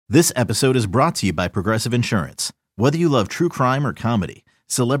This episode is brought to you by Progressive Insurance. Whether you love true crime or comedy,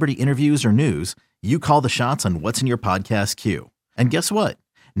 celebrity interviews or news, you call the shots on what's in your podcast queue. And guess what?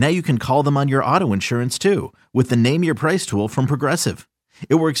 Now you can call them on your auto insurance too with the Name Your Price tool from Progressive.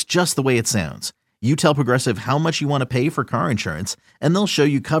 It works just the way it sounds. You tell Progressive how much you want to pay for car insurance, and they'll show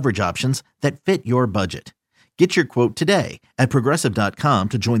you coverage options that fit your budget. Get your quote today at Progressive.com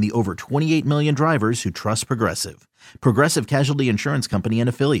to join the over 28 million drivers who trust Progressive. Progressive Casualty Insurance Company and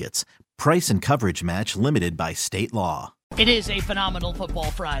Affiliates. Price and coverage match limited by state law. It is a phenomenal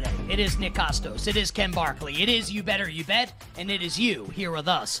football Friday. It is Nick Costos. It is Ken Barkley. It is You Better You Bet. And it is you here with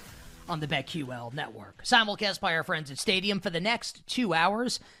us on the BetQL network. Simulcast by our friends at Stadium for the next 2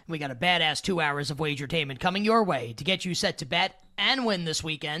 hours. We got a badass 2 hours of wagertainment coming your way to get you set to bet and win this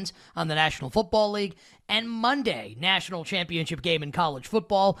weekend on the National Football League, and Monday, national championship game in college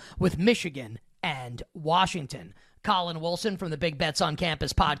football with Michigan and Washington. Colin Wilson from the Big Bets on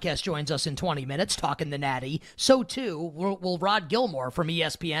Campus podcast joins us in 20 minutes talking the Natty. So, too, will Rod Gilmore from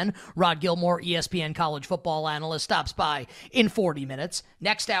ESPN. Rod Gilmore, ESPN college football analyst, stops by in 40 minutes.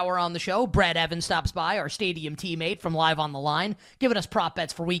 Next hour on the show, Brad Evans stops by, our Stadium teammate from Live on the Line, giving us prop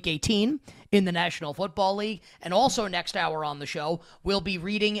bets for Week 18 in the National Football League. And also next hour on the show, we'll be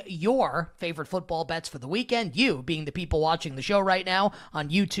reading your favorite football bets for the weekend. You being the people watching the show right now on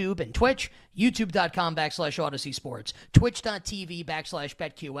YouTube and Twitch, youtube.com/Odyssey Sports,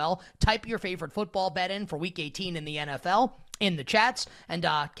 twitch.tv/BetQL. Type your favorite football bet in for Week 18 in the NFL in the chats, and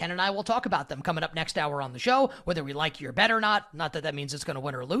Ken and I will talk about them coming up next hour on the show, whether we like your bet or not. Not that that means it's going to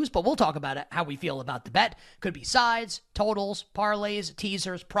win or lose, but we'll talk about it, how we feel about the bet. Could be sides, totals, parlays,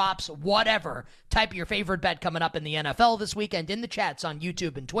 teasers, props, whatever. Type your favorite bet coming up in the NFL this weekend in the chats on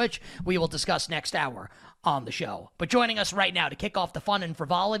YouTube and Twitch. We will discuss next hour on the show. But joining us right now to kick off the fun and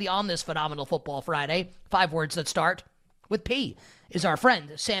frivolity on this phenomenal Football Friday, 5 words that start with P, is our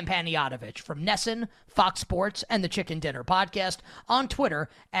friend Sam Panayotovich from Nesson, Fox Sports, and the Chicken Dinner Podcast, on Twitter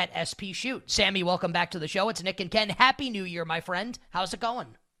at SPShoot. Sammy, welcome back to the show. It's Nick and Ken. Happy New Year, my friend. How's it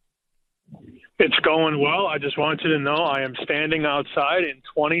going? It's going well. I just want you to know I am standing outside in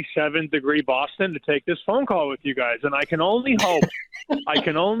 27-degree Boston to take this phone call with you guys, and I can only hope,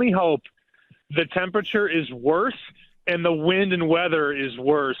 the temperature is worse and the wind and weather is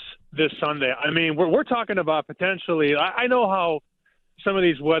worse this Sunday. I mean, we're talking about potentially, I know how some of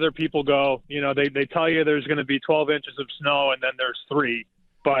these weather people go, you know, they tell you there's going to be 12 inches of snow and then there's 3.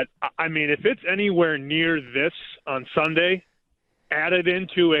 But, I mean, if it's anywhere near this on Sunday, added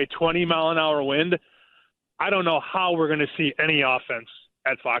into a 20-mile-an-hour wind, I don't know how we're going to see any offense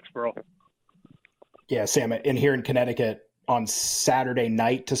at Foxborough. Yeah, Sam, in here in Connecticut, on Saturday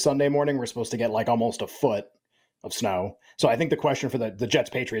night to Sunday morning, we're supposed to get like almost a foot of snow. So I think the question for the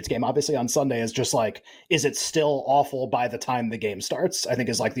Jets-Patriots game, obviously on Sunday, is just like, is it still awful by the time the game starts? I think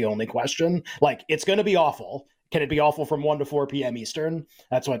is like the only question. Like, it's going to be awful. Can it be awful from 1 to 4 p.m. Eastern?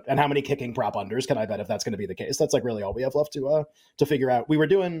 That's what, and how many kicking prop unders can I bet if that's going to be the case? That's like really all we have left to figure out. We were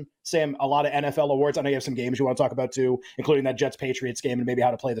doing, Sam, a lot of NFL awards. I know you have some games you want to talk about too, including that Jets-Patriots game and maybe how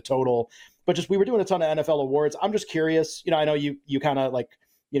to play the total. But just, we were doing a ton of NFL awards. I'm just curious, you know, I know you kind of like,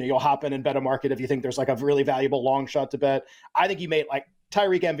 you know, you'll hop in and bet a market if you think there's like a really valuable long shot to bet. I think you made like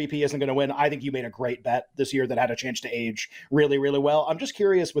Tyreek MVP isn't going to win. I think you made a great bet this year that had a chance to age really, really well. I'm just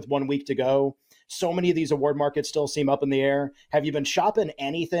curious, with 1 week to go, so many of these award markets still seem up in the air. Have you been shopping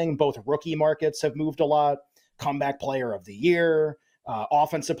anything? Both rookie markets have moved a lot. Comeback player of the year,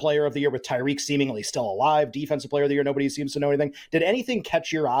 offensive player of the year with Tyreek seemingly still alive, defensive player of the year, nobody seems to know anything. Did anything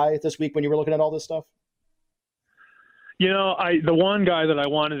catch your eye this week when you were looking at all this stuff? You know, the one guy that I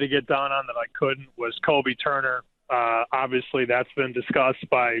wanted to get down on that I couldn't was Kobe Turner. Obviously, that's been discussed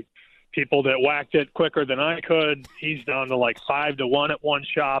by people that whacked it quicker than I could. He's down to like 5-1 at one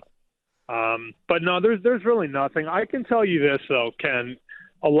shop. But no, there's really nothing. I can tell you this, though, Ken.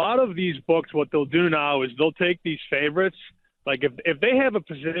 A lot of these books, what they'll do now is they'll take these favorites. Like if they have a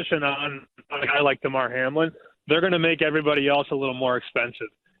position on a guy like DeMar Hamlin, they're going to make everybody else a little more expensive.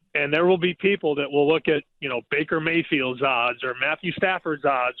 And there will be people that will look at, you know, Baker Mayfield's odds or Matthew Stafford's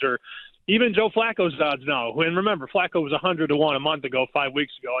odds or even Joe Flacco's odds now. And remember, Flacco was 100-1 a month ago, 5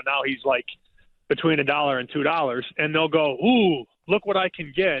 weeks ago, and now he's like between $1 and $2. And they'll go, ooh, look what I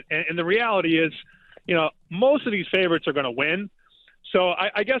can get. And the reality is, you know, most of these favorites are going to win. So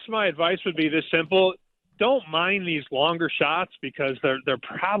I guess my advice would be this simple. Don't mind these longer shots because they're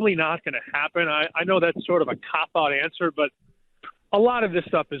probably not going to happen. I know that's sort of a cop-out answer, but a lot of this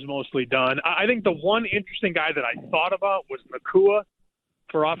stuff is mostly done. I think the one interesting guy that I thought about was Nakua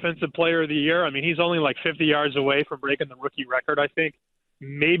for Offensive Player of the Year. I mean, he's only like 50 yards away from breaking the rookie record, I think.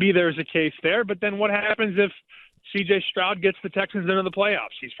 Maybe there's a case there, but then what happens if C.J. Stroud gets the Texans into the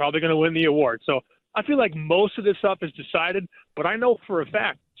playoffs. He's probably going to win the award. So I feel like most of this stuff is decided, but I know for a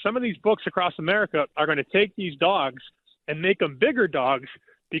fact some of these books across America are going to take these dogs and make them bigger dogs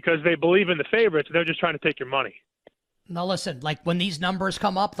because they believe in the favorites. They're just trying to take your money. Now listen, like when these numbers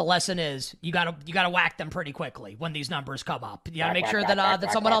come up, the lesson is you gotta whack them pretty quickly when these numbers come up. You gotta make sure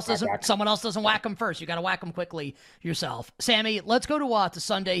that someone else doesn't whack them first. You gotta whack them quickly yourself. Sammy, let's go to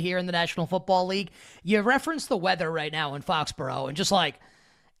Sunday here in the National Football League. You referenced the weather right now in Foxborough, and just like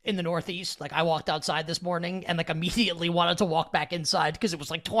in the Northeast, like I walked outside this morning and like immediately wanted to walk back inside because it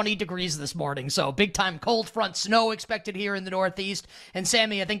was like 20 degrees this morning. So big time cold front snow expected here in the Northeast. And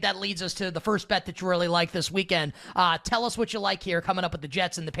Sammy, I think that leads us to the first bet that you really like this weekend. Tell us what you like here coming up with the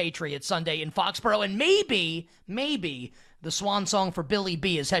Jets and the Patriots Sunday in Foxborough, and maybe the swan song for Billy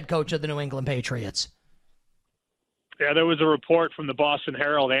B as head coach of the New England Patriots. Yeah, there was a report from the Boston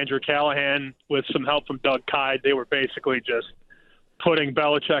Herald, Andrew Callahan, with some help from Doug Kyde. They were basically just putting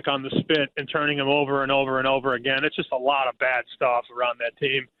Belichick on the spit and turning him over and over and over again. It's just a lot of bad stuff around that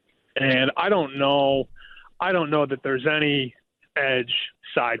team. And I don't know that there's any edge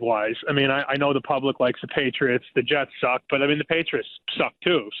sidewise. I mean, I know the public likes the Patriots. The Jets suck, but I mean, the Patriots suck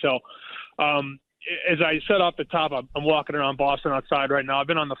too. So as I said off the top, I'm walking around Boston outside right now. I've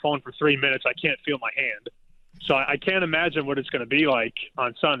been on the phone for 3 minutes. I can't feel my hand. So I can't imagine what it's going to be like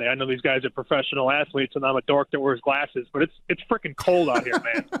on Sunday. I know these guys are professional athletes, and I'm a dork that wears glasses, but it's freaking cold out here,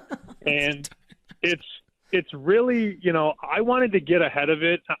 man. And it's really, I wanted to get ahead of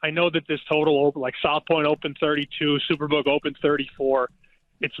it. I know that this total open, like South Point opened 32, Superbook opened 34.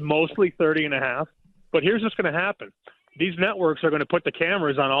 It's mostly 30.5. But here's what's going to happen. These networks are going to put the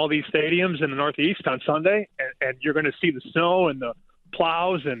cameras on all these stadiums in the Northeast on Sunday, and you're going to see the snow and the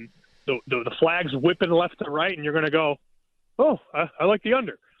plows and the flags whipping left to right, and you're going to go, oh, I like the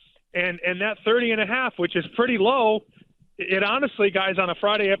under. And that 30.5, which is pretty low, it honestly, guys, on a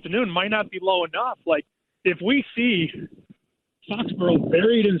Friday afternoon might not be low enough. Like, if we see Foxborough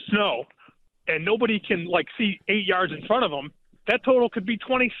buried in snow and nobody can, see 8 yards in front of them, that total could be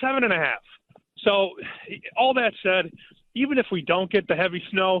 27.5. So all that said, even if we don't get the heavy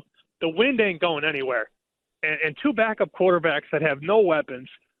snow, the wind ain't going anywhere. And two backup quarterbacks that have no weapons,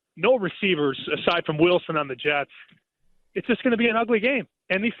 no receivers aside from Wilson on the Jets, it's just going to be an ugly game.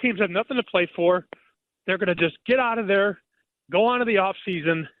 And these teams have nothing to play for. They're going to just get out of there, go on to the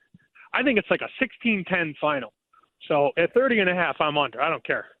offseason. I think it's like a 16-10 final. So at 30.5, I'm under. I don't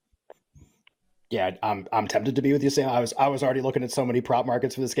care. Yeah, I'm tempted to be with you, Sam. I was already looking at so many prop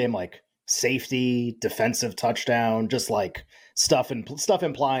markets for this game, like safety, defensive touchdown, just like stuff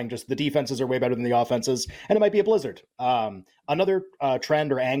implying just the defenses are way better than the offenses, and it might be a blizzard. Another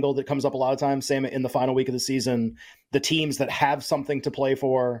trend or angle that comes up a lot of times, Sam, in the final week of the season, the teams that have something to play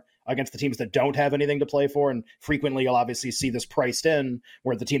for against the teams that don't have anything to play for. And frequently you'll obviously see this priced in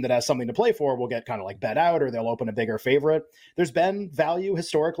where the team that has something to play for will get kind of like bet out, or they'll open a bigger favorite. There's been value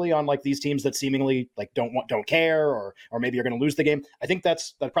historically on like these teams that seemingly like don't care, or maybe you're going to lose the game. I think that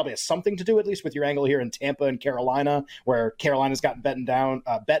probably has something to do at least with your angle here in Tampa and Carolina, where Carolina's gotten bet down.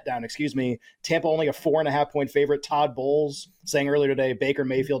 Tampa only a 4.5 point favorite. Todd Bowles saying earlier today, Baker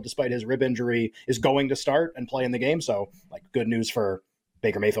Mayfield, despite his rib injury, is going to start and play in the game. So like good news for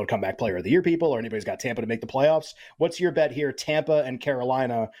Baker Mayfield comeback player of the year people, or anybody's got Tampa to make the playoffs. What's your bet here, Tampa and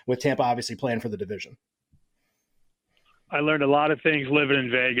Carolina, with Tampa obviously playing for the division? I learned a lot of things living in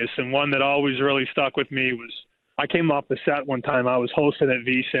Vegas, and one that always really stuck with me was I came off the set one time. I was hosting at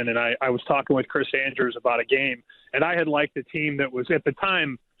VSiN, and I was talking with Chris Andrews about a game, and I had liked the team that was at the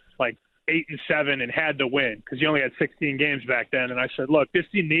time like 8-7 and had to win because you only had 16 games back then. And I said, look, this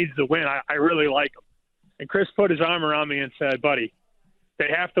team needs to win. I really like them. And Chris put his arm around me and said, buddy, they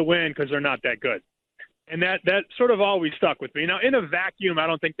have to win because they're not that good. And that sort of always stuck with me. Now, in a vacuum, I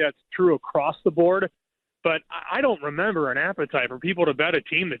don't think that's true across the board, but I don't remember an appetite for people to bet a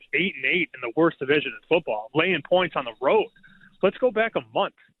team that's 8-8 in the worst division in football, laying points on the road. Let's go back a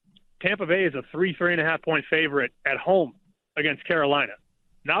month. Tampa Bay is a 3.5 point favorite at home against Carolina.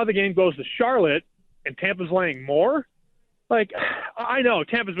 Now the game goes to Charlotte, and Tampa's laying more? Like, I know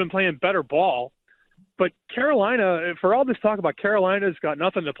Tampa's been playing better ball, but Carolina, for all this talk about Carolina's got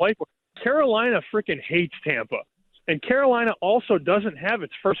nothing to play for, Carolina freaking hates Tampa. And Carolina also doesn't have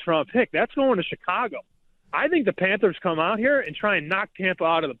its first-round pick. That's going to Chicago. I think the Panthers come out here and try and knock Tampa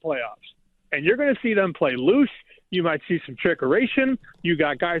out of the playoffs. And you're going to see them play loose. You might see some trickeration. You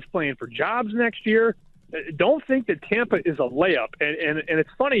got guys playing for jobs next year. Don't think that Tampa is a layup. And it's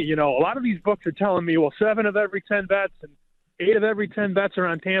funny, a lot of these books are telling me, well, 7 of every 10 bets and 8 of every 10 bets are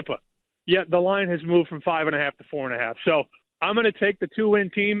on Tampa. Yet the line has moved from 5.5 to 4.5. So I'm going to take the 2-win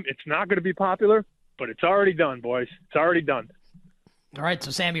team. It's not going to be popular, but it's already done, boys. It's already done. All right,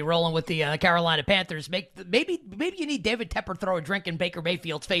 so Sammy rolling with the Carolina Panthers. Maybe you need David Tepper throw a drink in Baker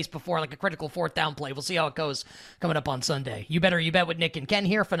Mayfield's face before like a critical fourth down play. We'll see how it goes coming up on Sunday. You Bet with Nick and Ken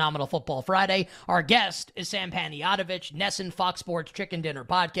here. Phenomenal Football Friday. Our guest is Sam Panayotovich, Nesson Fox Sports Chicken Dinner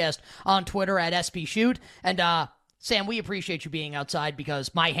Podcast on Twitter at SPShoot. And Sam, we appreciate you being outside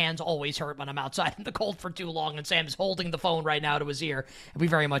because my hands always hurt when I'm outside in the cold for too long, and Sam's holding the phone right now to his ear, and we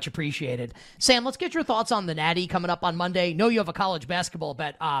very much appreciate it. Sam, let's get your thoughts on the Natty coming up on Monday. Know you have a college basketball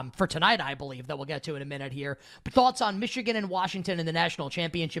bet for tonight, I believe, that we'll get to in a minute here. But thoughts on Michigan and Washington in the national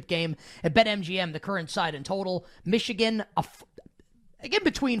championship game. At BetMGM, the current side in total, Michigan, again,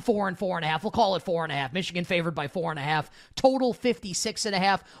 between 4 and 4.5. We'll call it 4.5. Michigan favored by 4.5. Total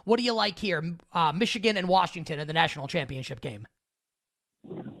 56.5. What do you like here? Michigan and Washington in the national championship game.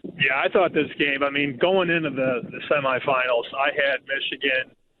 Yeah, I thought this game, going into the semifinals, I had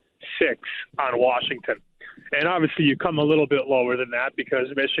Michigan 6 on Washington. And obviously you come a little bit lower than that because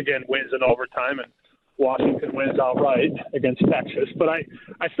Michigan wins in overtime and Washington wins outright against Texas. But I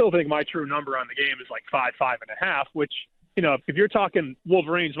still think my true number on the game is like 5.5, which, if you're talking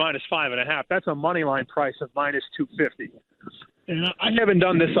Wolverines minus 5.5, that's a money line price of minus 250. And I haven't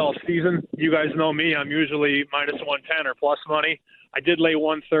done this all season. You guys know me. I'm usually minus 110 or plus money. I did lay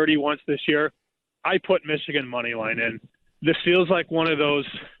 130 once this year. I put Michigan money line in. This feels like one of those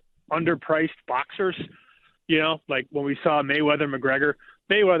underpriced boxers, like when we saw Mayweather-McGregor.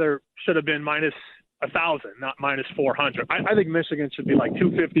 Mayweather should have been minus 1,000, not minus 400. I think Michigan should be like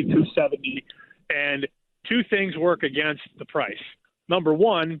 250, 270. And two things work against the price. Number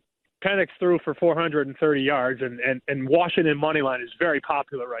one, Penix threw for 430 yards, and Washington money line is very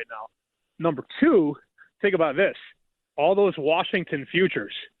popular right now. Number two, think about this. All those Washington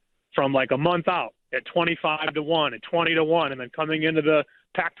futures from like a month out at 25-1, at 20-1, and then coming into the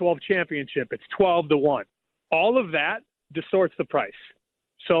Pac-12 championship, it's 12-1. All of that distorts the price.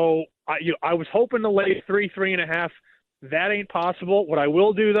 So I was hoping to lay 3.5. That ain't possible. What I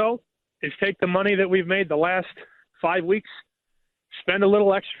will do, though, is take the money that we've made the last 5 weeks, spend a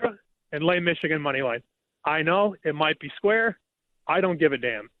little extra, and lay Michigan money line. I know it might be square. I don't give a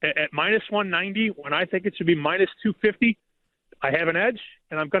damn. At minus 190, when I think it should be minus 250, I have an edge,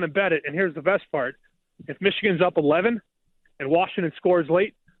 and I'm going to bet it. And here's the best part. If Michigan's up 11 and Washington scores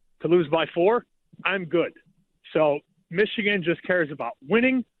late to lose by 4, I'm good. So Michigan just cares about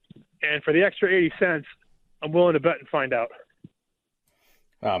winning, and for the extra 80 cents, I'm willing to bet and find out.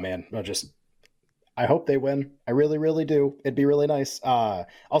 Oh, man. I hope they win. I really, really do. It'd be really nice.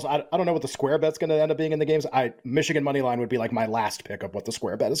 Also, I don't know what the square bet's going to end up being in the games. Michigan money line would be like my last pick of what the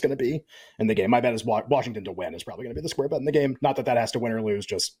square bet is going to be in the game. My bet is Washington to win is probably going to be the square bet in the game. Not that has to win or lose,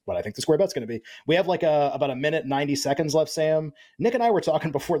 just what I think the square bet's going to be. We have like about a minute, 90 seconds left, Sam. Nick and I were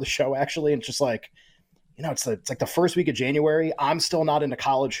talking before the show, actually, and just like, it's like the first week of January. I'm still not into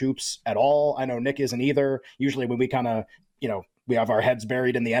college hoops at all. I know Nick isn't either. Usually when we kind of, we have our heads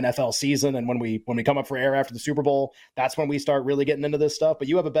buried in the NFL season, and when we come up for air after the Super Bowl, that's when we start really getting into this stuff. But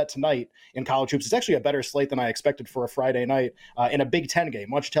you have a bet tonight in college hoops. It's actually a better slate than I expected for a Friday night in a Big Ten game.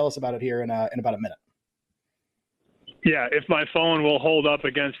 Why don't you tell us about it here in about a minute? Yeah, if my phone will hold up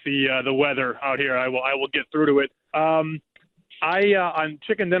against the weather out here, I will get through to it. On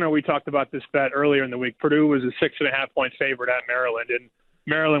Chicken Dinner, we talked about this bet earlier in the week. Purdue was a 6.5-point favorite at Maryland, and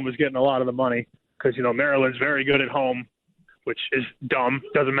Maryland was getting a lot of the money because Maryland's very good at home, which is dumb.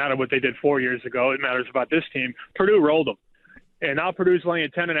 Doesn't matter what they did 4 years ago. It matters about this team. Purdue rolled them. And now Purdue's laying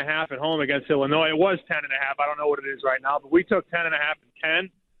 10.5 at home against Illinois. It was 10.5. I don't know what it is right now, but we took 10.5 and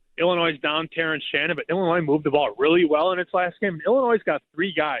 10. Illinois is down Terrence Shannon, but Illinois moved the ball really well in its last game. Illinois got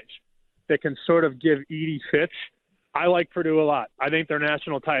 3 guys that can sort of give Edie fits. I like Purdue a lot. I think they're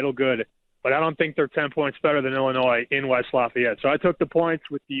national title good, but I don't think they're 10 points better than Illinois in West Lafayette. So I took the points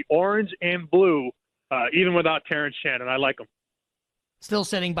with the orange and blue, even without Terrence Shannon. I like them. Still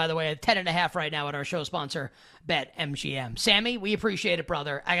sitting, by the way, at 10.5 right now at our show sponsor, BetMGM. Sammy, we appreciate it,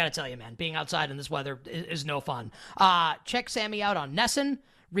 brother. I got to tell you, man, being outside in this weather is no fun. Check Sammy out on Nesson.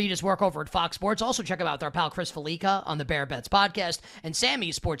 Read his work over at Fox Sports. Also check him out with our pal Chris Felica on the Bear Bets podcast. And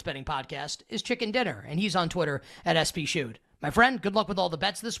Sammy's sports betting podcast is Chicken Dinner, and he's on Twitter at SPShoot. My friend, good luck with all the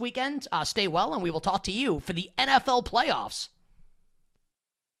bets this weekend. Stay well, and we will talk to you for the NFL playoffs.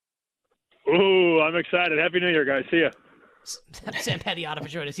 Ooh, I'm excited. Happy New Year, guys. See ya. Sam Panayotovich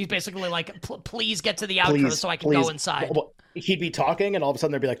joined us. He's basically like, please get to the outro so I can go inside. Well, he'd be talking, and all of a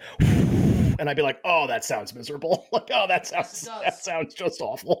sudden there'd be like, and I'd be like, oh, that sounds miserable. Like, oh, that sounds just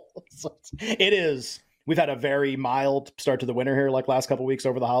awful. It is. We've had a very mild start to the winter here, like last couple of weeks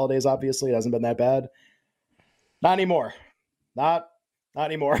over the holidays. Obviously, it hasn't been that bad. Not anymore. Not Not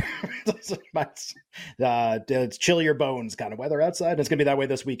anymore. It's chill your bones kind of weather outside. It's going to be that way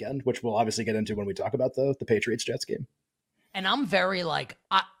this weekend, which we'll obviously get into when we talk about the Patriots-Jets game. And I'm very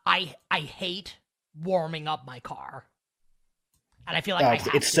I hate warming up my car. And I feel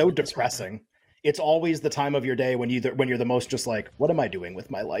like it's so depressing. It's always the time of your day when you're the most just like, what am I doing with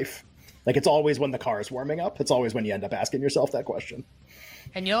my life? Like, it's always when the car is warming up. It's always when you end up asking yourself that question.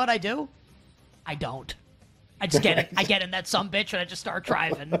 And you know what I do? I don't. I just get I get in that sumbitch and I just start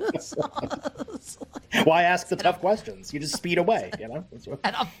driving. Why ask the tough questions? You just speed away, you know?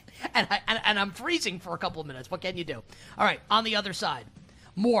 And I'm freezing for a couple of minutes. What can you do? All right, on the other side,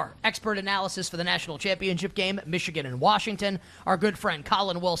 more expert analysis for the national championship game, Michigan and Washington. Our good friend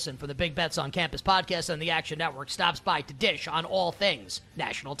Colin Wilson from the Big Bets on Campus podcast and the Action Network stops by to dish on all things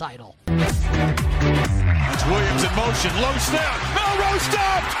national title. It's Williams in motion, low snap, Melrose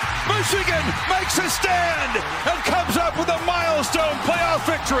stopped! Michigan makes a stand and comes up with a milestone playoff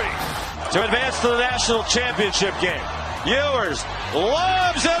victory to advance to the national championship game. Ewers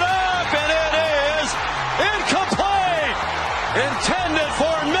lobs it up, and it is incomplete. Intended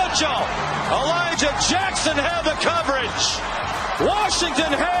for Mitchell. Elijah Jackson had the coverage.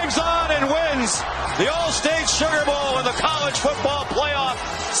 Washington hangs on and wins the All-State Sugar Bowl in the college football playoff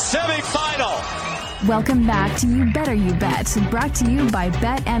semifinal. Welcome back to You Better You Bet, brought to you by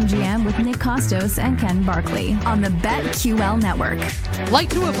BetMGM with Nick Costos and Ken Barkley on the BetQL network. Like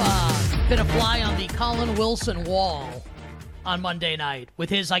to have been a fly on the Colin Wilson wall on Monday night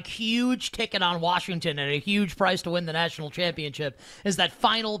with his huge ticket on Washington and a huge price to win the national championship as that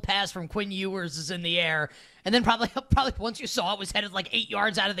final pass from Quinn Ewers is in the air. And then probably once you saw it was headed 8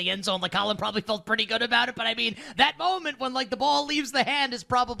 yards out of the end zone, Colin probably felt pretty good about it. But I mean, that moment when the ball leaves the hand is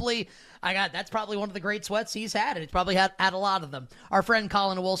probably, that's probably one of the great sweats he's had, and he's probably had a lot of them. Our friend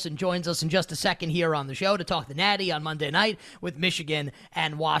Colin Wilson joins us in just a second here on the show to talk the Natty on Monday night with Michigan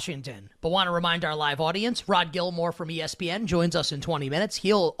and Washington. But want to remind our live audience, Rod Gilmore from ESPN joins us in 20 minutes.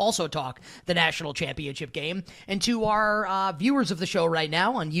 He'll also talk the national championship game. And to our viewers of the show right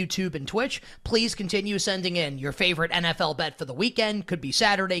now on YouTube and Twitch, please continue sending in your favorite NFL bet for the weekend. Could be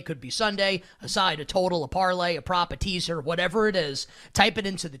Saturday, could be Sunday, a side, a total, a parlay, a prop, a teaser, whatever it is. Type it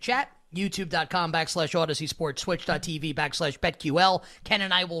into the chat. YouTube.com/Odyssey Sports, Twitch.tv/BetQL. Ken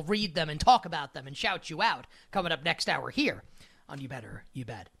and I will read them and talk about them and shout you out coming up next hour here on You Better You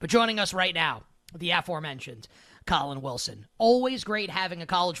Bet. But joining us right now, the aforementioned Colin Wilson. Always great having a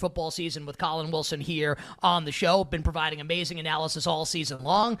college football season with Colin Wilson here on the show. Been providing amazing analysis all season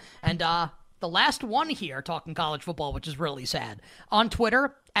long. And the last one here talking college football, which is really sad. On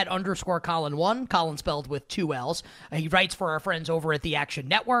Twitter, @_Colin1, Colin spelled with 2 L's. He writes for our friends over at the Action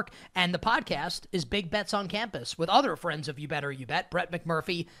Network, and the podcast is Big Bets on Campus with other friends of You Better You Bet, Brett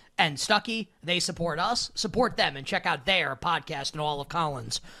McMurphy and Stuckey. They support us. Support them and check out their podcast and all of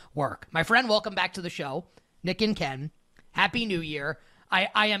Colin's work. My friend, welcome back to the show. Nick and Ken, Happy New Year. I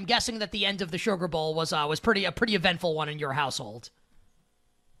am guessing that the end of the Sugar Bowl was a pretty eventful one in your household.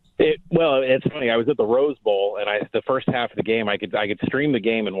 Well, it's funny. I was at the Rose Bowl, and the first half of the game, I could stream the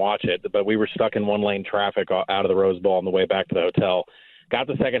game and watch it, but we were stuck in one-lane traffic out of the Rose Bowl on the way back to the hotel. Got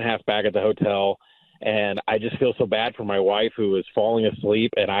the second half back at the hotel, and I just feel so bad for my wife who was falling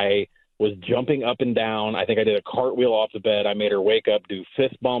asleep, and I was jumping up and down. I think I did a cartwheel off the bed. I made her wake up, do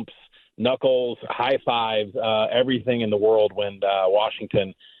fist bumps, knuckles, high fives, everything in the world when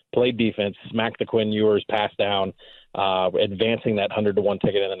Washington played defense, smacked the Quinn Ewers pass down, advancing that 100-1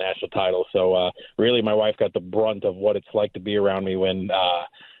 ticket in the national title. So really my wife got the brunt of what it's like to be around me when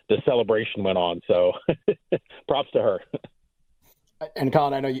the celebration went on. So props to her. And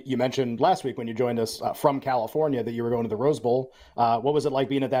Colin, I know you mentioned last week when you joined us from California that you were going to the Rose Bowl. What was it like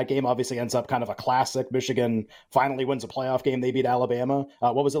being at that game? Obviously ends up kind of a classic. Michigan finally wins a playoff game. They beat Alabama.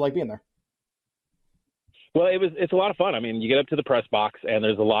 What was it like being there? Well, it's a lot of fun. I mean, you get up to the press box, and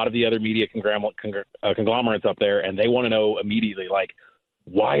there's a lot of the other media conglomerates up there, and they want to know immediately,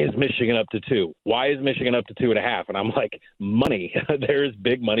 why is Michigan up to 2? Why is Michigan up to 2.5? And I'm like, money. There's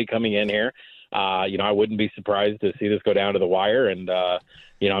big money coming in here. I wouldn't be surprised to see this go down to the wire, and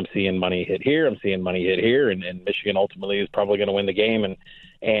I'm seeing money hit here. I'm seeing money hit here, and Michigan ultimately is probably going to win the game.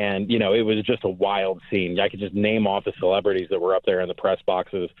 And it was just a wild scene. I could just name off the celebrities that were up there in the press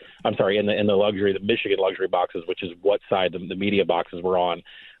boxes. I'm sorry, in the Michigan luxury boxes, which is what side the media boxes were on.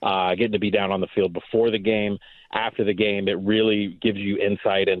 Getting to be down on the field before the game, after the game, it really gives you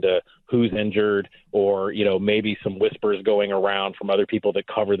insight into who's injured, or maybe some whispers going around from other people that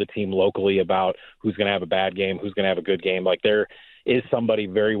cover the team locally about who's going to have a bad game, who's going to have a good game. There is somebody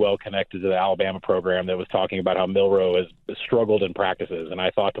very well connected to the Alabama program that was talking about how Milroe has struggled in practices. And I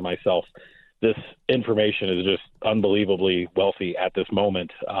thought to myself, this information is just unbelievably wealthy at this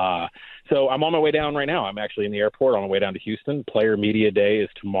moment. So I'm on my way down right now. I'm actually in the airport on my way down to Houston. Player Media Day is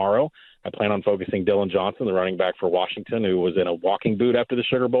tomorrow. I plan on focusing Dylan Johnson, the running back for Washington, who was in a walking boot after the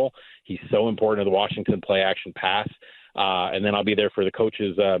Sugar Bowl. He's so important to the Washington play action pass. And then I'll be there for the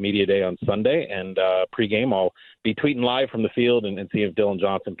coaches' media day on Sunday. And pregame, I'll be tweeting live from the field and see if Dylan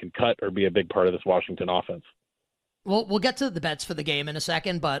Johnson can cut or be a big part of this Washington offense. Well, we'll get to the bets for the game in a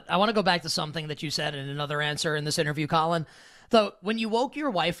second, but I want to go back to something that you said in another answer in this interview, Colin. Though, when you woke your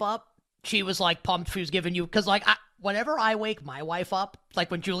wife up, she was like pumped. She was giving you, because like whenever I wake my wife up,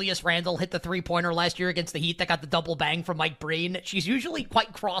 like when Julius Randle hit the 3-pointer last year against the Heat that got the double bang from Mike Breen, she's usually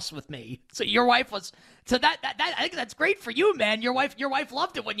quite cross with me. So your wife was, so that I think that's great for you, man. Your wife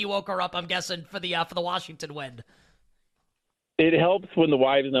loved it when you woke her up, I'm guessing, for the Washington win. It helps when the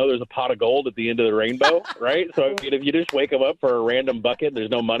wives know there's a pot of gold at the end of the rainbow, right? So I mean, if you just wake them up for a random bucket,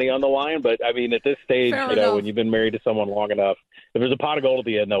 there's no money on the line. But I mean, at this stage, Fair enough. when you've been married to someone long enough, if there's a pot of gold at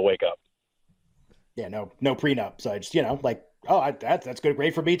the end, they'll wake up. Yeah, no prenup. So I just, that's good,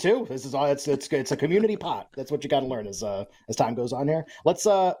 great for me too. This is all. It's a community pot. That's what you got to learn as time goes on here. Let's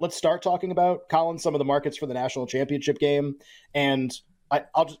start talking about, Colin, some of the markets for the national championship game, and I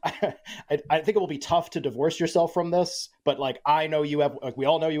think it will be tough to divorce yourself from this. But I know you have, we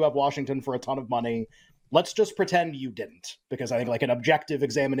all know you have Washington for a ton of money. Let's just pretend you didn't, because I think an objective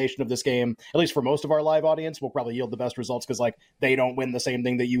examination of this game, at least for most of our live audience, will probably yield the best results because they don't win the same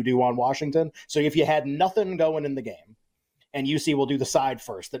thing that you do on Washington. So if you had nothing going in the game, and UC will do the side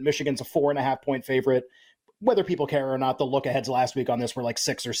first, that Michigan's a 4.5-point favorite, whether people care or not, the look aheads last week on this were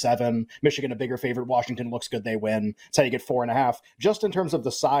 6 or 7. Michigan a bigger favorite. Washington looks good. They win. That's how you get 4.5. Just in terms of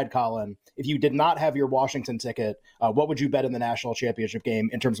the side, Colin, if you did not have your Washington ticket, what would you bet in the national championship game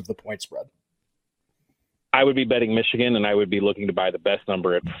in terms of the point spread? I would be betting Michigan, and I would be looking to buy the best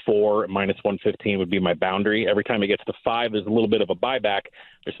number at 4. -115 would be my boundary. Every time it gets to 5, there's a little bit of a buyback.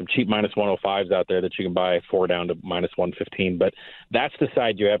 There's some cheap -105s out there that you can buy 4 down to -115. But that's the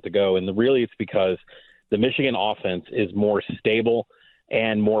side you have to go. And really it's because the Michigan offense is more stable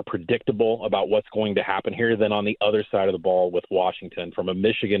and more predictable about what's going to happen here than on the other side of the ball with Washington. From a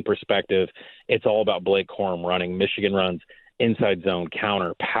Michigan perspective, it's all about Blake Corum running. Michigan runs inside zone,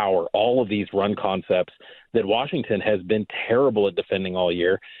 counter, power, all of these run concepts that Washington has been terrible at defending all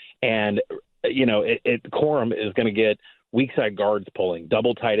year. And, Corum is going to get weak side guards pulling,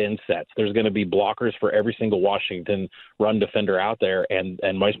 double tight end sets. There's going to be blockers for every single Washington run defender out there. And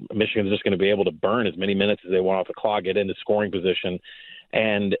Michigan's just going to be able to burn as many minutes as they want off the clock, get into scoring position.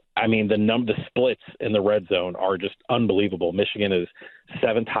 And I mean, the splits in the red zone are just unbelievable. Michigan is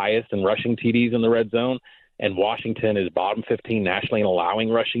 7th highest in rushing TDs in the red zone, and Washington is bottom 15 nationally in allowing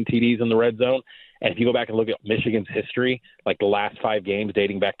rushing TDs in the red zone. And if you go back and look at Michigan's history, the last 5 games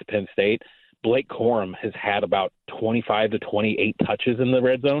dating back to Penn State, Blake Corum has had about 25 to 28 touches in the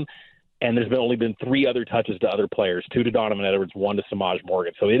red zone, and there's only been 3 other touches to other players, 2 to Donovan Edwards, 1 to Samaj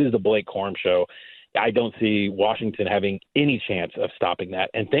Morgan. So it is the Blake Corum show. I don't see Washington having any chance of stopping that.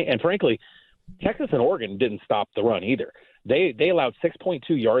 And frankly, Texas and Oregon didn't stop the run either. They allowed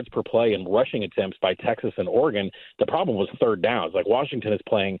 6.2 yards per play in rushing attempts by Texas and Oregon. The problem was third downs. Washington is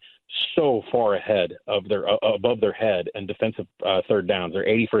playing so far ahead of above their head in defensive third downs. They're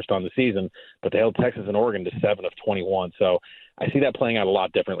 81st on the season, but they held Texas and Oregon to 7 of 21. So I see that playing out a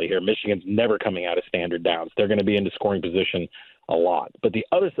lot differently here. Michigan's never coming out of standard downs. They're going to be into scoring position a lot. But the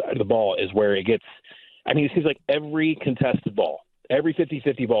other side of the ball is where it gets – it seems like every contested ball, every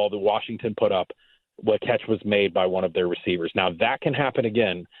 50-50 ball that Washington put up, what catch was made by one of their receivers. Now, that can happen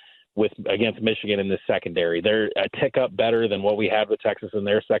again against Michigan in this secondary. They're a tick up better than what we had with Texas in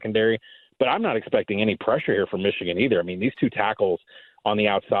their secondary, but I'm not expecting any pressure here from Michigan either. These 2 tackles on the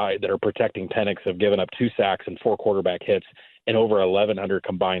outside that are protecting Penix have given up 2 sacks and 4 quarterback hits and over 1,100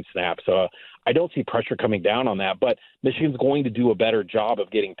 combined snaps. So I don't see pressure coming down on that, but Michigan's going to do a better job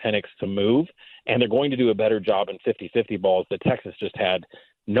of getting Penix to move, and they're going to do a better job in 50-50 balls that Texas just had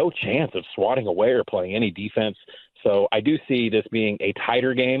no chance of swatting away or playing any defense. So I do see this being a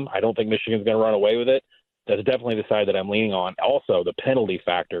tighter game. I don't think Michigan's going to run away with it. That's definitely the side that I'm leaning on. Also, the penalty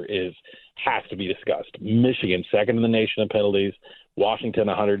factor has to be discussed. Michigan, 2nd in the nation in penalties. Washington,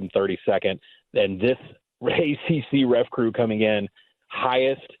 132nd. And this ACC ref crew coming in,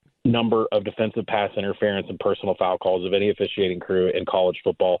 highest number of defensive pass interference and personal foul calls of any officiating crew in college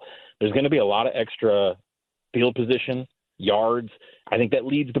football. There's going to be a lot of extra field position, yards. I think that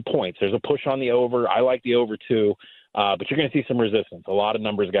leads to points. There's a push on the over. I like the over too. But you're going to see some resistance. A lot of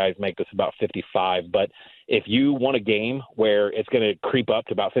numbers guys make this about 55. But if you want a game where it's going to creep up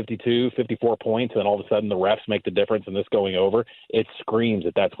to about 52, 54 points, and all of a sudden the refs make the difference in this going over, it screams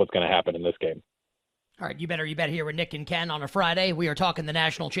that that's what's going to happen in this game. All right, you bet here with Nick and Ken on a Friday. We are talking the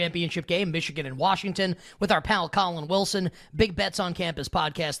national championship game, Michigan and Washington, with our pal Colin Wilson. Big Bets on Campus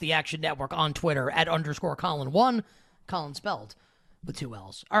podcast, the Action Network on Twitter at _Colin1. Colin spelled with 2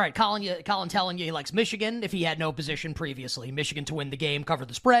 L's. All right, Colin telling you he likes Michigan if he had no position previously. Michigan to win the game, cover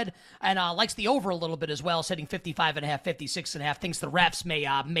the spread, and likes the over a little bit as well, setting 55.5, 56.5. Thinks the refs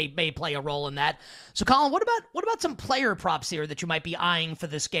may play a role in that. So, Colin, what about some player props here that you might be eyeing for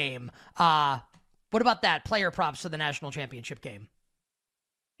this game? What about that? Player props for the national championship game.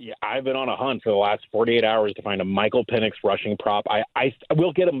 Yeah, I've been on a hunt for the last 48 hours to find a Michael Penix rushing prop. I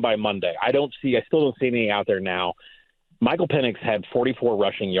will get him by Monday. I still don't see anything out there now. Michael Penix had 44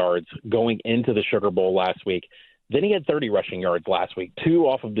 rushing yards going into the Sugar Bowl last week. Then he had 30 rushing yards last week, two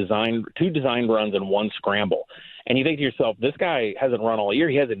design runs and 1 scramble. And you think to yourself, this guy hasn't run all year.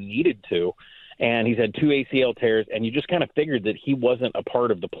 He hasn't needed to. And he's had 2 ACL tears, and you just kind of figured that he wasn't a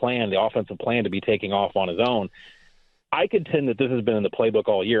part of the plan, the offensive plan, to be taking off on his own. I contend that this has been in the playbook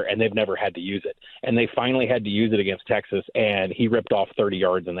all year, and they've never had to use it. And they finally had to use it against Texas, and he ripped off 30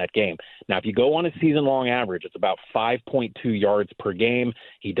 yards in that game. Now, if you go on a season-long average, it's about 5.2 yards per game.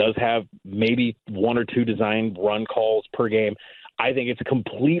 He does have maybe 1 or 2 designed run calls per game. I think it's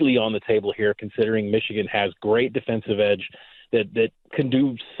completely on the table here, considering Michigan has great defensive edge that can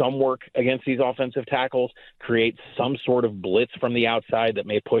do some work against these offensive tackles, create some sort of blitz from the outside that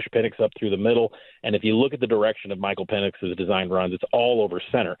may push Penix up through the middle. And if you look at the direction of Michael Penix's design runs, it's all over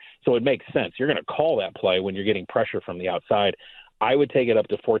center. So it makes sense. You're going to call that play when you're getting pressure from the outside. I would take it up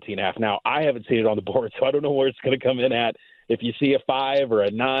to 14.5. Now, I haven't seen it on the board, so I don't know where it's going to come in at. If you see a 5 or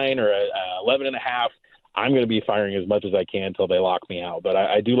a 9 or a 11.5, I'm going to be firing as much as I can until they lock me out. But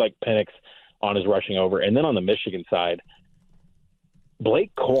I do like Penix on his rushing over. And then on the Michigan side,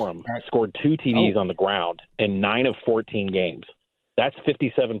 Blake Corum scored 2 TDs on the ground in 9 of 14 games. That's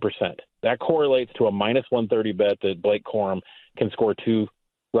 57%. That correlates to a minus 130 bet that Blake Corum can score 2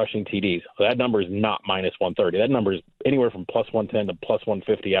 rushing TDs. So that number is not minus 130. That number is anywhere from plus 110 to plus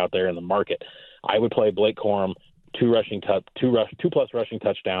 150 out there in the market. I would play Blake Corum, 2 plus rushing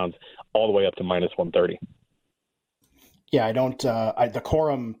touchdowns, all the way up to minus 130. Yeah, I don't. The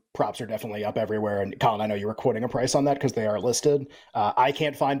Corum props are definitely up everywhere. And Colin, I know you were quoting a price on that because they are listed. I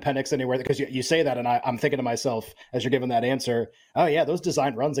can't find Penix anywhere because you say that, and I'm thinking to myself as you're giving that answer, oh yeah, those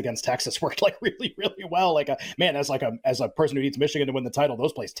design runs against Texas worked like really, really well. Like as a person who needs Michigan to win the title,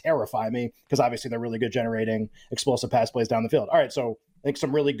 those plays terrify me because obviously they're really good generating explosive pass plays down the field. All right, so I think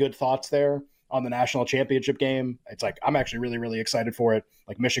some really good thoughts there on the national championship game. It's like I'm actually really, really excited for it,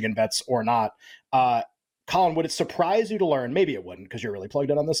 like Michigan bets or not. Colin, would it surprise you to learn, maybe it wouldn't because you're really plugged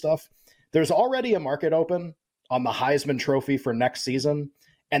in on this stuff, there's already a market open on the Heisman Trophy for next season,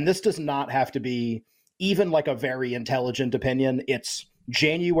 and this does not have to be even like a very intelligent opinion. It's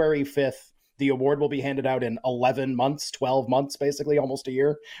January 5th. The award will be handed out in 11 months, 12 months, basically almost a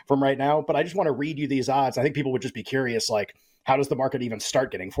year from right now. But I just want to read you these odds. I think people would just be curious, like, how does the market even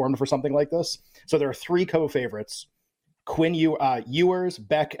start getting formed for something like this? So there are 3 co-favorites. Quinn Ewers,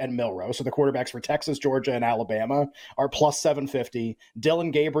 Beck, and Milroe, so the quarterbacks for Texas, Georgia, and Alabama, are plus 750. Dillon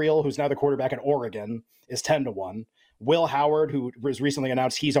Gabriel, who's now the quarterback at Oregon, is 10-1. Will Howard, who was recently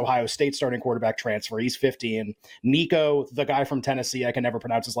announced he's Ohio State starting quarterback transfer, he's 15. Nico, the guy from Tennessee, I can never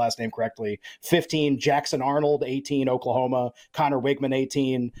pronounce his last name correctly, 15. Jackson Arnold, 18, Oklahoma. Connor Wigman,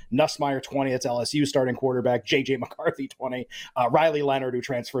 18. Nussmeier, 20, that's LSU starting quarterback. J.J. McCarthy, 20. Riley Leonard, who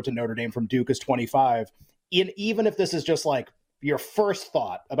transferred to Notre Dame from Duke, is 25. Even if this is just like your first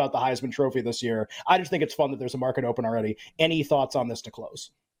thought about the Heisman Trophy this year, I just think it's fun that there's a market open already. Any thoughts on this to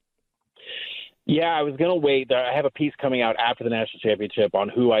close? Yeah, I was going to wait. I have a piece coming out after the national championship on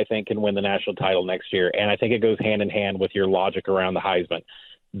who I think can win the national title next year, and I think it goes hand in hand with your logic around the Heisman.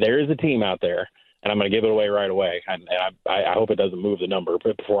 There is a team out there, and I'm going to give it away right away, and I hope it doesn't move the number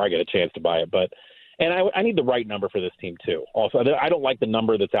before I get a chance to buy it. And I need the right number for this team, too. Also, I don't like the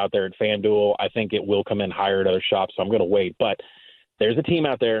number that's out there at FanDuel. I think it will come in higher at other shops, so I'm going to wait. But there's a team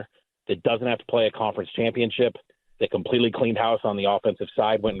out there that doesn't have to play a conference championship. They completely cleaned house on the offensive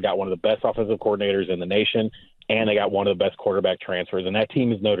side, went and got one of the best offensive coordinators in the nation, and they got one of the best quarterback transfers, and that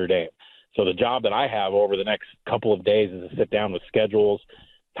team is Notre Dame. So the job that I have over the next couple of days is to sit down with schedules,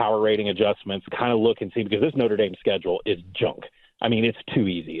 power rating adjustments, kind of look and see, because this Notre Dame schedule is junk. I mean, it's too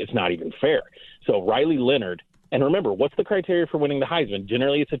easy. It's not even fair. So Riley Leonard, and remember, what's the criteria for winning the Heisman?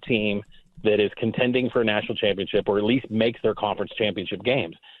 Generally, it's a team that is contending for a national championship or at least makes their conference championship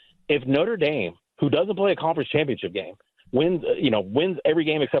games. If Notre Dame, who doesn't play a conference championship game, wins every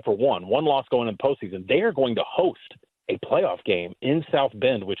game except for one loss going in the postseason, they are going to host a playoff game in South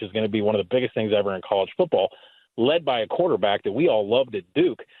Bend, which is going to be one of the biggest things ever in college football, led by a quarterback that we all loved at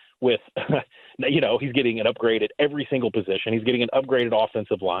Duke with, he's getting an upgrade at every single position. He's getting an upgraded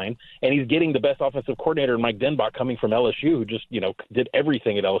offensive line, and he's getting the best offensive coordinator, Mike Denbach, coming from LSU, who just, did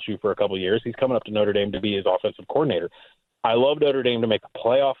everything at LSU for a couple of years. He's coming up to Notre Dame to be his offensive coordinator. I love Notre Dame to make a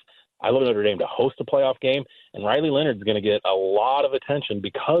playoff. I love Notre Dame to host a playoff game, and Riley Leonard's going to get a lot of attention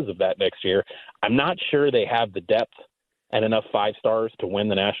because of that next year. I'm not sure they have the depth and enough 5 stars to win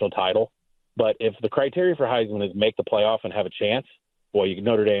the national title, but if the criteria for Heisman is make the playoff and have a chance, boy,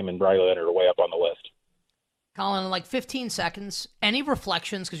 Notre Dame and Riley Leonard are way up on the list. Colin, in like 15 seconds, any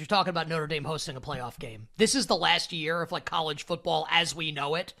reflections, because you're talking about Notre Dame hosting a playoff game. This is the last year of like college football as we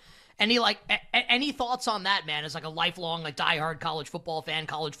know it. Any thoughts on that, man, as like a lifelong, like diehard college football fan,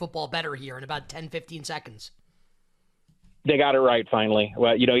 college football better here in about 10, 15 seconds? They got it right finally.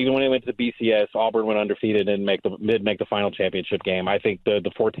 Well, even when they went to the BCS, Auburn went undefeated and make the final championship game. I think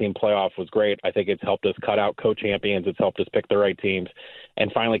the 14 playoff was great. I think it's helped us cut out co-champions. It's helped us pick the right teams.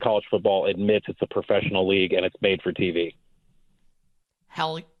 And finally, college football admits it's a professional league and it's made for TV.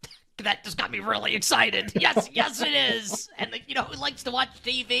 Hell, that just got me really excited. Yes, it is. And who likes to watch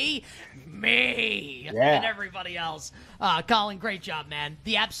TV? Me. Yeah. And everybody else. Colin, great job, man.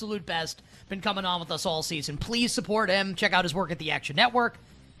 The absolute best. Been coming on with us all season. Please support him. Check out his work at the Action Network.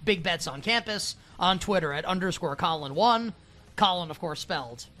 Big Bets on Campus. On Twitter at _Colin1. Colin, of course,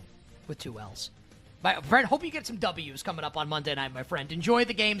 spelled with 2 L's. My friend, hope you get some W's coming up on Monday night, my friend. Enjoy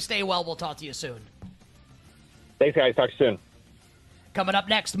the game. Stay well. We'll talk to you soon. Thanks, guys. Talk soon. Coming up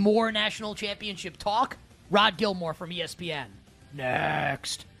next, more national championship talk. Rod Gilmore from ESPN.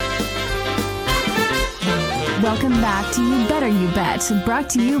 Next. Welcome back to You Better You Bet, brought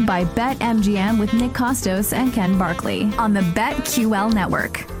to you by BetMGM with Nick Costos and Ken Barkley on the BetQL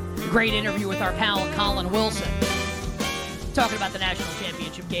network. Great interview with our pal Colin Wilson. Talking about the national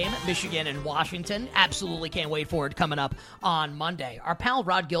championship game, Michigan and Washington. Absolutely can't wait for it coming up on Monday. Our pal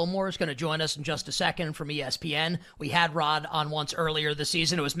Rod Gilmore is going to join us in just a second from ESPN. We had Rod on once earlier this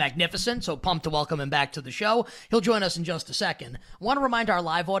season. It was magnificent, so pumped to welcome him back to the show. He'll join us in just a second. I want to remind our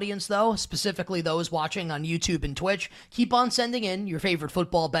live audience, though, specifically those watching on YouTube and Twitch, keep on sending in your favorite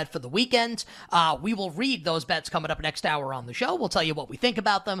football bet for the weekend. We will read those bets coming up next hour on the show. We'll tell you what we think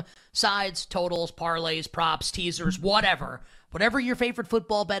about them. Sides, totals, parlays, props, teasers, whatever. Whatever your favorite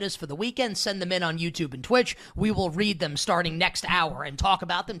football bet is for the weekend, send them in on YouTube and Twitch. We will read them starting next hour and talk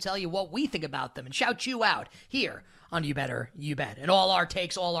about them, tell you what we think about them, and shout you out here on You Better You Bet. And all our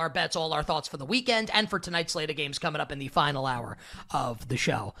takes, all our bets, all our thoughts for the weekend and for tonight's slate of games coming up in the final hour of the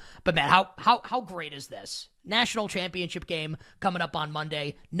show. But man, how great is this? National championship game coming up on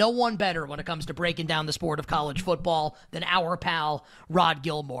Monday. No one better when it comes to breaking down the sport of college football than our pal Rod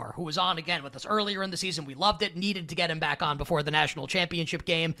Gilmore, who was on again with us earlier in the season. We loved it, needed to get him back on before the national championship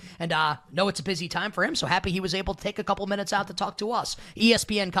game, and know it's a busy time for him, so happy he was able to take a couple minutes out to talk to us.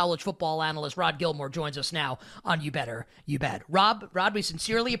 ESPN college football analyst Rod Gilmore joins us now on You Better You Bet. Rod, we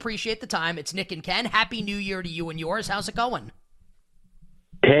sincerely appreciate the time. It's Nick and Ken. Happy New Year to you and yours. How's it going?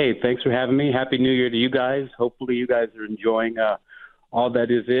 Hey, thanks for having me. Happy New Year to you guys. Hopefully you guys are enjoying all that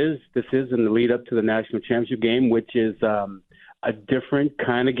this is in the lead up to the national championship game, which is a different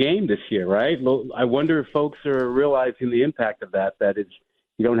kind of game this year, right? I wonder if folks are realizing the impact of that is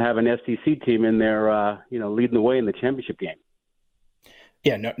you don't have an SEC team in there, leading the way in the championship game.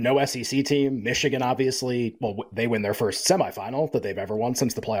 Yeah, no SEC team. Michigan, obviously, they win their first semifinal that they've ever won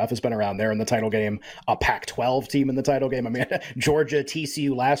since the playoff has been around. They're in the title game. A Pac-12 team in the title game. I mean, Georgia,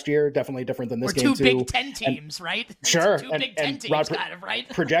 TCU last year, definitely different than this game, too. Two Big Ten teams, right? Sure. Two Big Ten teams, Rod kind of, right?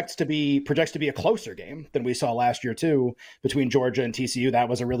 projects to be a closer game than we saw last year, too, between Georgia and TCU. That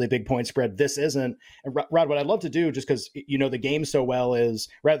was a really big point spread. This isn't. And Rod, what I'd love to do, just because you know the game so well, is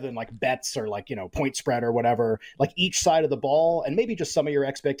rather than like bets or like, point spread or whatever, like each side of the ball and maybe just some of your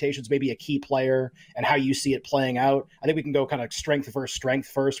expectations, maybe a key player and how you see it playing out. I think we can go kind of strength versus strength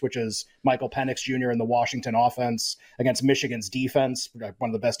first, which is Michael Penix Jr. and the Washington offense against Michigan's defense, one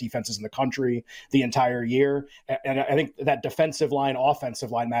of the best defenses in the country the entire year. And I think that defensive line,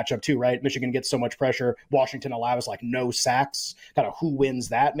 offensive line matchup too, right? Michigan gets so much pressure. Washington allows like no sacks. Kind of who wins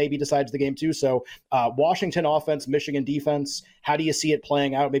that maybe decides the game too. So Washington offense, Michigan defense, how do you see it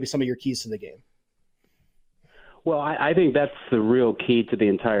playing out? Maybe some of your keys to the game. Well, I think that's the real key to the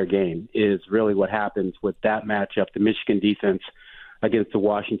entire game is really what happens with that matchup, the Michigan defense against the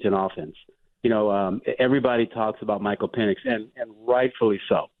Washington offense. Everybody talks about Michael Penix, and rightfully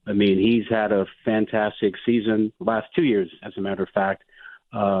so. I mean, he's had a fantastic season the last 2 years, as a matter of fact.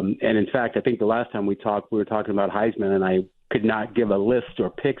 And in fact, I think the last time we talked, we were talking about Heisman, and I could not give a list or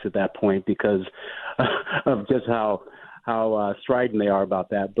picks at that point because of just how strident they are about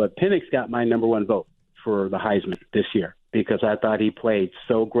that. But Penix got my number one vote for the Heisman this year because I thought he played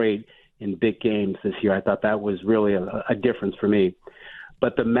so great in big games this year. I thought that was really a difference for me.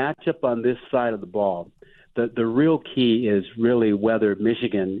 But the matchup on this side of the ball, the real key is really whether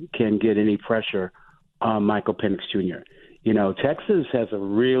Michigan can get any pressure on Michael Penix Jr. You know, Texas has a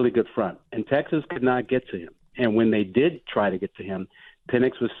really good front, and Texas could not get to him. And when they did try to get to him,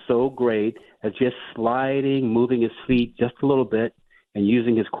 Penix was so great at just sliding, moving his feet just a little bit, and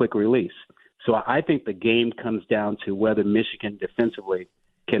using his quick release. So I think the game comes down to whether Michigan defensively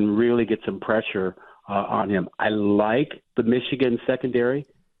can really get some pressure on him. I like the Michigan secondary.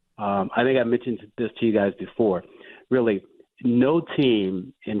 I think I mentioned this to you guys before. Really, no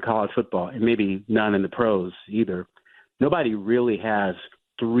team in college football, and maybe none in the pros either, nobody really has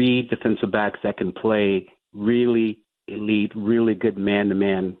three defensive backs that can play really elite, really good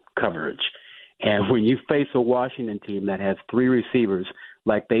man-to-man coverage. And when you face a Washington team that has three receivers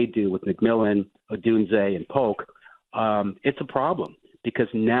like they do with McMillan, Odunze, and Polk, it's a problem because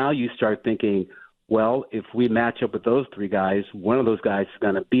now you start thinking, well, if we match up with those three guys, one of those guys is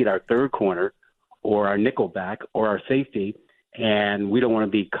going to beat our third corner or our nickel back or our safety, and we don't want to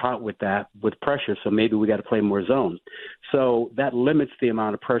be caught with that with pressure, so maybe we got to play more zone. So that limits the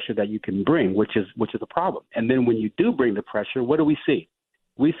amount of pressure that you can bring, which is a problem. And then when you do bring the pressure, what do we see?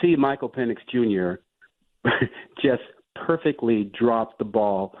 We see Michael Penix Jr. just perfectly drop the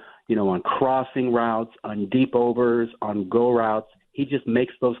ball, you know, on crossing routes, on deep overs, on go routes. He just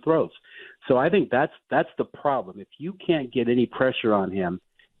makes those throws. So I think that's the problem. If you can't get any pressure on him,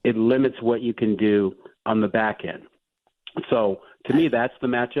 it limits what you can do on the back end. So to me, that's the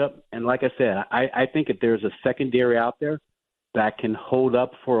matchup. And like I said, I think if there's a secondary out there that can hold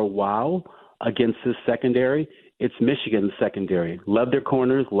up for a while against this secondary, it's Michigan's secondary. Love their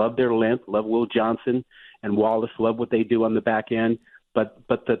corners, love their length, love Will Johnson and Wallace, love what they do on the back end. But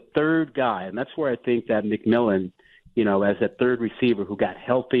the third guy, and that's where I think that McMillan, you know, as that third receiver who got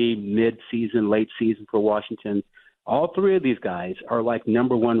healthy mid-season, late season for Washington, all three of these guys are like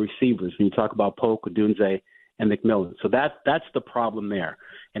number one receivers when you talk about Polk, Odunze, and McMillan. So that's the problem there.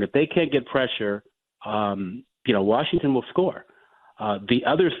 And if they can't get pressure, you know, Washington will score. The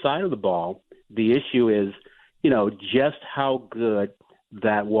other side of the ball, the issue is, you know, just how good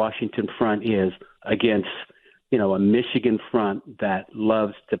that Washington front is against, you know, a Michigan front that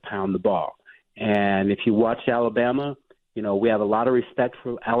loves to pound the ball. And if you watch Alabama, you know, we have a lot of respect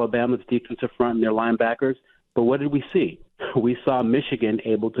for Alabama's defensive front and their linebackers. But what did we see? We saw Michigan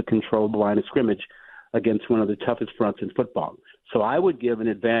able to control the line of scrimmage against one of the toughest fronts in football. So I would give an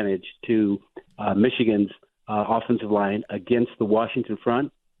advantage to Michigan's offensive line against the Washington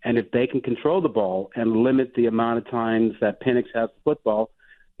front. And if they can control the ball and limit the amount of times that Penix has the football,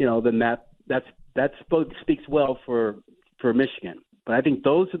 you know, then that speaks well for Michigan. But I think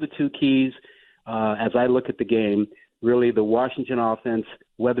those are the two keys as I look at the game. Really, the Washington offense,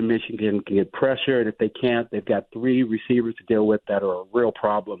 whether Michigan can get pressure, and if they can't, they've got three receivers to deal with that are a real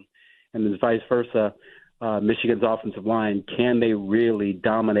problem. And then vice versa, Michigan's offensive line, can they really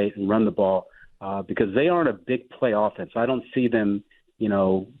dominate and run the ball? Because they aren't a big play offense. I don't see them, you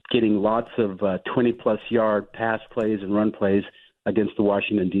know, getting lots of 20-plus yard pass plays and run plays against the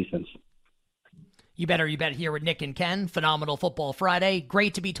Washington defense. You bet here with Nick and Ken. Phenomenal Football Friday.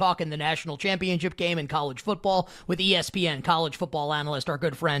 Great to be talking the national championship game in college football with ESPN college football analyst, our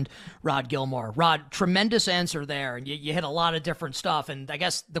good friend Rod Gilmore. Rod, tremendous answer there, and you hit a lot of different stuff. And I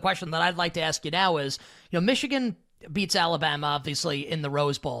guess the question that I'd like to ask you now is, you know, Michigan beats Alabama, obviously, in the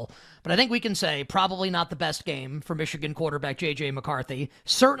Rose Bowl. But I think we can say probably not the best game for Michigan quarterback J.J. McCarthy.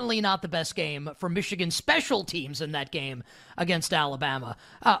 Certainly not the best game for Michigan special teams in that game against Alabama.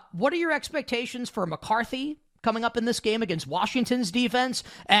 What are your expectations for McCarthy coming up in this game against Washington's defense?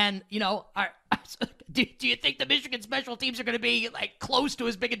 And, you know, do you think the Michigan special teams are going to be like close to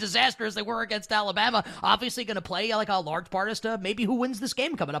as big a disaster as they were against Alabama? Obviously going to play like a large part as to maybe who wins this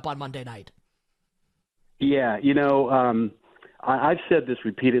game coming up on Monday night. Yeah, you know, I've said this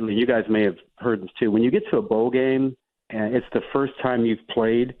repeatedly. You guys may have heard this too. When you get to a bowl game and it's the first time you've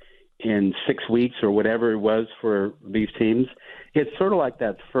played in 6 weeks or whatever it was for these teams, it's sort of like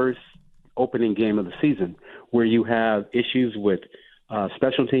that first opening game of the season where you have issues with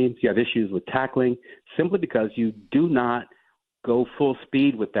special teams, you have issues with tackling, simply because you do not go full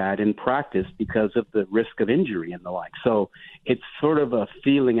speed with that in practice because of the risk of injury and the like. So it's sort of a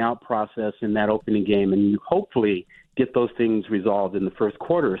feeling out process in that opening game, and you hopefully get those things resolved in the first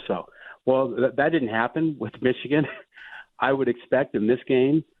quarter or so. Well, that didn't happen with Michigan. I would expect in this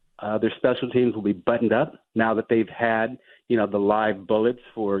game, their special teams will be buttoned up now that they've had, the live bullets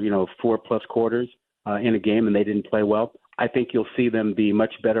for, 4+ quarters in a game and they didn't play well. I think you'll see them be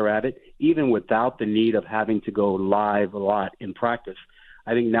much better at it, even without the need of having to go live a lot in practice.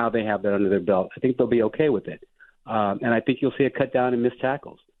 I think now they have that under their belt. I think they'll be okay with it. And I think you'll see a cut down in missed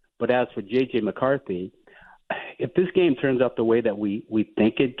tackles. But as for J.J. McCarthy, if this game turns out the way that we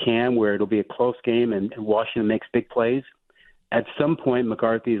think it can, where it'll be a close game and Washington makes big plays, at some point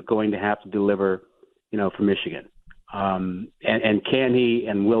McCarthy is going to have to deliver, for Michigan. And can he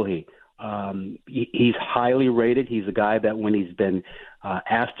and will he? He's highly rated. He's a guy that when he's been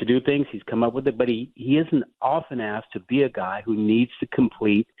asked to do things, he's come up with it. But he isn't often asked to be a guy who needs to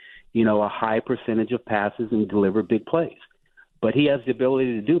complete, a high percentage of passes and deliver big plays. But he has the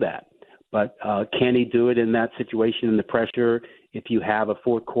ability to do that. But can he do it in that situation, in the pressure, if you have a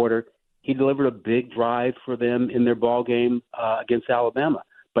fourth quarter? He delivered a big drive for them in their ball game against Alabama.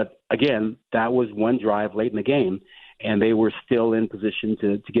 But, again, that was one drive late in the game, and they were still in position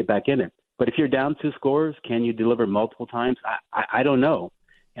to get back in it. But if you're down 2 scores, can you deliver multiple times? I don't know.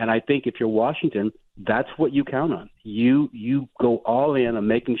 And I think if you're Washington, that's what you count on. You go all in on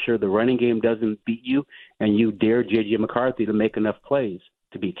making sure the running game doesn't beat you, and you dare J.J. McCarthy to make enough plays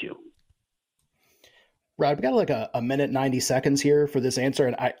to beat you. Rod, we got like a minute, 90 seconds here for this answer.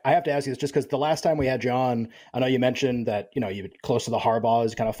 And I have to ask you this just because the last time we had you on, I know you mentioned that, you're close to the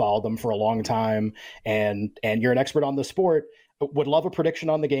Harbaughs, kind of followed them for a long time, and you're an expert on the sport. Would love a prediction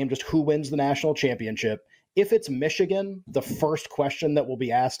on the game, just who wins the national championship. If it's Michigan, the first question that will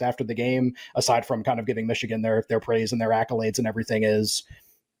be asked after the game, aside from kind of giving Michigan their praise and their accolades and everything, is,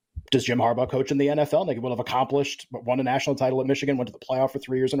 does Jim Harbaugh coach in the NFL? They will have accomplished, won a national title at Michigan, went to the playoff for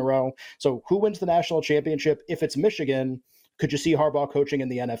 3 years in a row. So who wins the national championship? If it's Michigan, could you see Harbaugh coaching in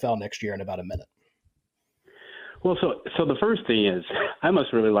the NFL next year in about a minute? Well, so the first thing is, I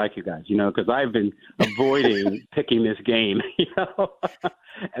must really like you guys, because I've been avoiding picking this game,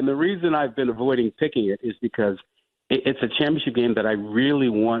 And the reason I've been avoiding picking it is because it's a championship game that I really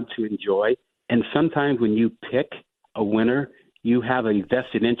want to enjoy. And sometimes when you pick a winner, you have a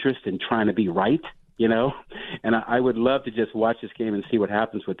vested interest in trying to be right, and I would love to just watch this game and see what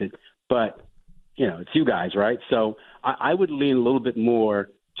happens with it. But, it's you guys, right? So I would lean a little bit more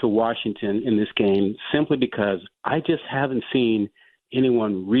to Washington in this game simply because I just haven't seen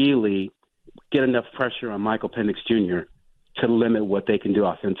anyone really get enough pressure on Michael Penix Jr. to limit what they can do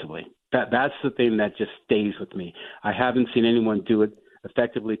offensively. That's the thing that just stays with me. I haven't seen anyone do it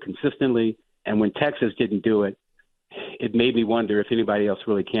effectively, consistently, and when Texas didn't do it, it made me wonder if anybody else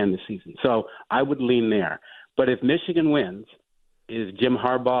really can this season. So I would lean there. But if Michigan wins, is Jim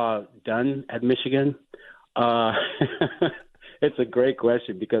Harbaugh done at Michigan? It's a great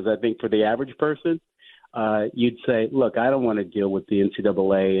question because I think for the average person, you'd say, look, I don't want to deal with the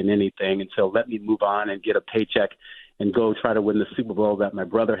NCAA and anything, and so let me move on and get a paycheck and go try to win the Super Bowl that my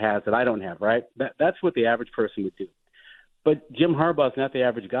brother has that I don't have, right? That's what the average person would do. But Jim Harbaugh's not the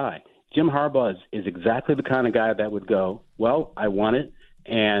average guy. Jim Harbaugh is exactly the kind of guy that would go, well, I want it,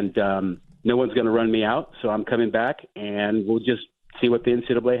 and no one's going to run me out, so I'm coming back, and we'll just see what the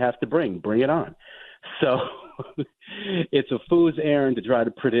NCAA has to bring. Bring it on. So it's a fool's errand to try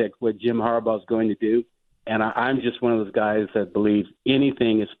to predict what Jim Harbaugh is going to do, and I'm just one of those guys that believes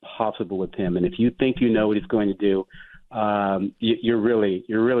anything is possible with him. And if you think you know what he's going to do, you're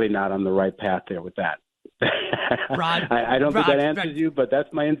really not on the right path there with that. Rod, I don't think that answers you, but that's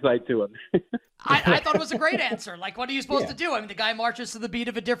my insight to him. I thought it was a great answer. Like, what are you supposed to do? I mean, the guy marches to the beat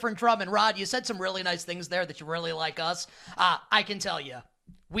of a different drum. And Rod, you said some really nice things there that you really like us. I can tell you,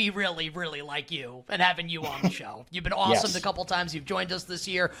 we really, really like you and having you on the show. You've been awesome the couple times you've joined us this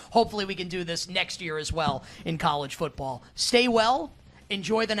year. Hopefully we can do this next year as well in college football. Stay well,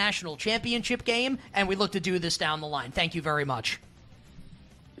 enjoy the national championship game, and we look to do this down the line. Thank you very much.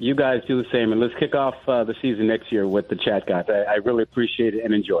 You guys do the same, and let's kick off the season next year with the chat guys. I really appreciate it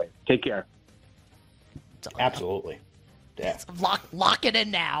and enjoy it. Take care. Absolutely. Yeah. Lock it in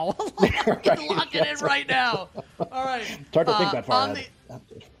now. Lock it in right now. All right. It's hard to think that far.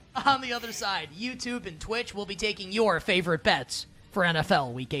 On the other side, YouTube and Twitch will be taking your favorite bets for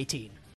NFL Week 18.